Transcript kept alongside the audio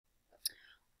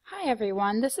Hi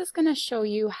everyone, this is going to show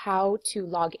you how to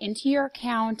log into your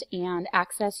account and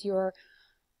access your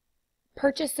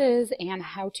purchases and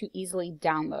how to easily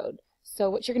download. So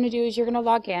what you're going to do is you're going to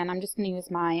log in. I'm just going to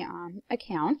use my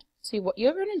account. So what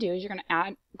you're going to do is you're going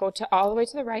to go to all the way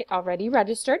to the right, already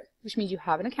registered, which means you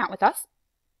have an account with us,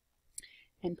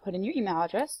 and put in your email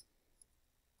address.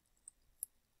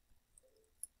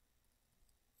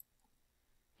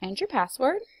 And your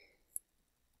password.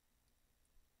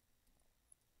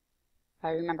 If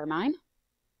I remember mine.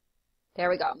 There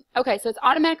we go. Okay, so it's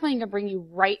automatically going to bring you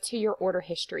right to your order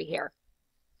history here.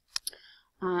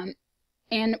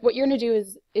 And what you're going to do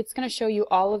is it's going to show you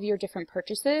all of your different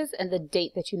purchases and the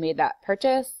date that you made that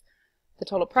purchase, the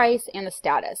total price, and the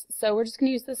status. So we're just going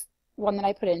to use this one that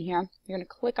I put in here. You're going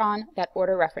to click on that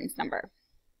order reference number.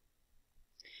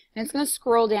 And it's going to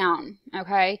scroll down,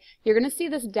 okay? You're going to see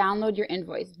this download your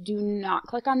invoice. Do not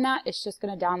click on that. It's just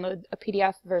going to download a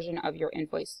PDF version of your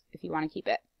invoice if you want to keep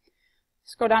it.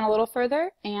 Scroll down a little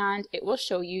further and it will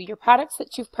show you your products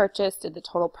that you've purchased and the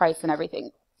total price and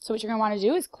everything. So what you're going to want to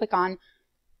do is click on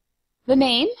the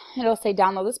name. It'll say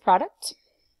download this product.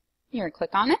 You're going to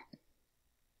click on it.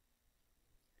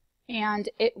 And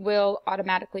it will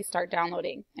automatically start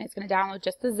downloading. And it's going to download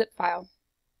just the zip file.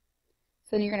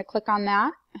 So then you're going to click on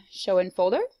that, show in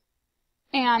folder,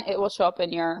 and it will show up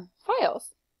in your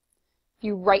files. If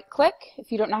you right click,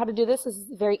 if you don't know how to do this, this is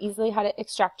very easily how to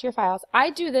extract your files. I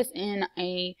do this in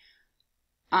a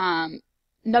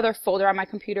another folder on my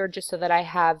computer just so that I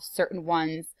have certain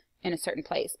ones in a certain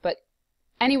place. But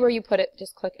anywhere you put it,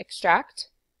 just click extract.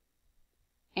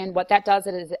 And what that does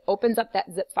is it opens up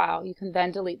that zip file. You can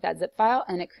then delete that zip file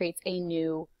and it creates a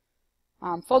new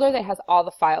folder that has all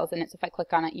the files in it. So if I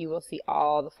click on it, you will see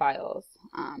all the files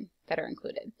that are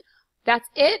included. That's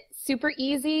it. Super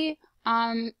easy.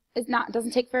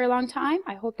 Doesn't take very long time.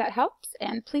 I hope that helps.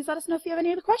 And please let us know if you have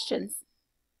any other questions.